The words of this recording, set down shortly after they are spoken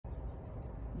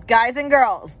Guys and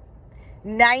girls,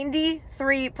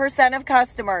 93% of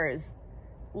customers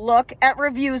look at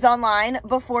reviews online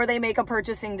before they make a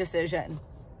purchasing decision.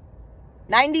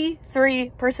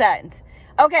 93%.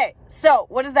 Okay, so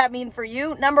what does that mean for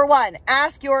you? Number one,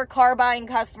 ask your car buying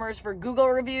customers for Google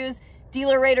reviews,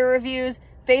 DealerRater reviews,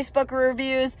 Facebook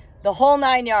reviews, the whole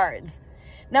 9 yards.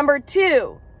 Number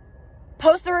two,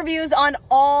 post the reviews on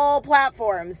all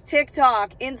platforms: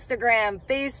 TikTok, Instagram,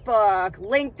 Facebook,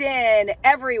 LinkedIn,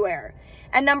 everywhere.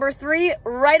 And number three,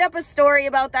 write up a story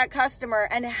about that customer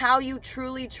and how you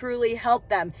truly, truly help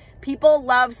them. People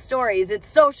love stories. It's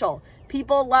social.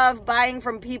 People love buying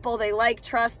from people they like,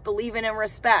 trust, believe in, and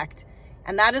respect.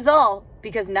 And that is all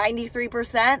because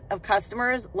 93% of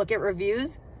customers look at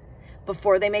reviews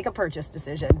before they make a purchase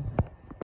decision.